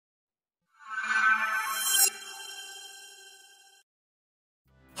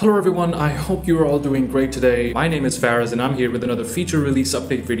Hello everyone, I hope you are all doing great today. My name is Faraz and I'm here with another feature release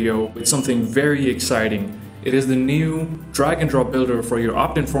update video with something very exciting. It is the new drag and drop builder for your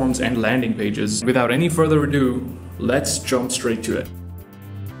opt-in forms and landing pages. Without any further ado, let's jump straight to it.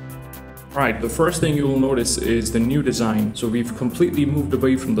 Alright, the first thing you will notice is the new design. So we've completely moved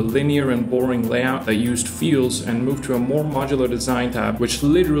away from the linear and boring layout that used fields and moved to a more modular design tab, which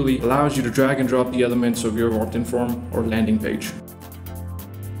literally allows you to drag and drop the elements of your opt-in form or landing page.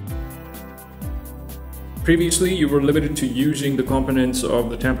 Previously, you were limited to using the components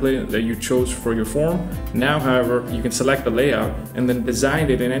of the template that you chose for your form. Now, however, you can select the layout and then design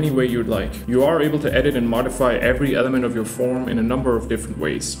it in any way you'd like. You are able to edit and modify every element of your form in a number of different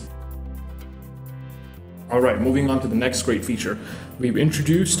ways. Alright, moving on to the next great feature. We've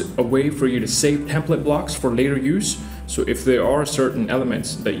introduced a way for you to save template blocks for later use. So if there are certain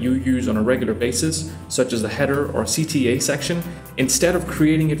elements that you use on a regular basis, such as the header or CTA section, instead of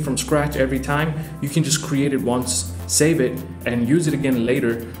creating it from scratch every time, you can just create it once, save it, and use it again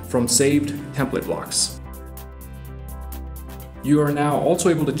later from saved template blocks. You are now also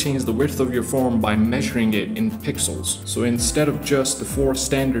able to change the width of your form by measuring it in pixels. So instead of just the 4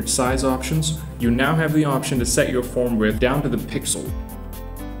 standard size options, you now have the option to set your form width down to the pixel.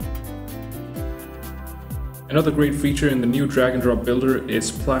 Another great feature in the new drag and drop builder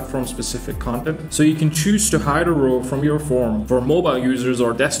is platform specific content. So you can choose to hide a row from your form for mobile users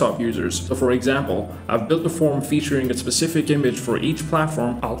or desktop users. So for example, I've built a form featuring a specific image for each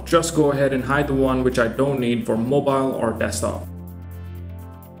platform. I'll just go ahead and hide the one which I don't need for mobile or desktop.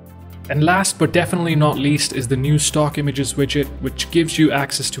 And last but definitely not least is the new stock images widget, which gives you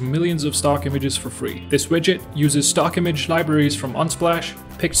access to millions of stock images for free. This widget uses stock image libraries from Unsplash,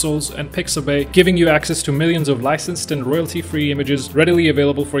 Pixels, and Pixabay, giving you access to millions of licensed and royalty-free images readily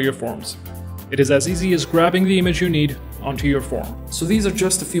available for your forms. It is as easy as grabbing the image you need onto your form. So these are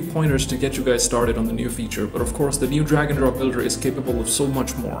just a few pointers to get you guys started on the new feature, but of course the new drag and drop builder is capable of so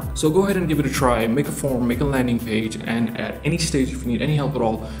much more. So go ahead and give it a try, make a form, make a landing page, and at any stage if you need any help at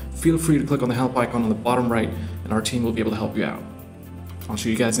all, feel free to click on the help icon on the bottom right and our team will be able to help you out. I'll see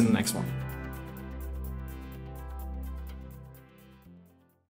you guys in the next one.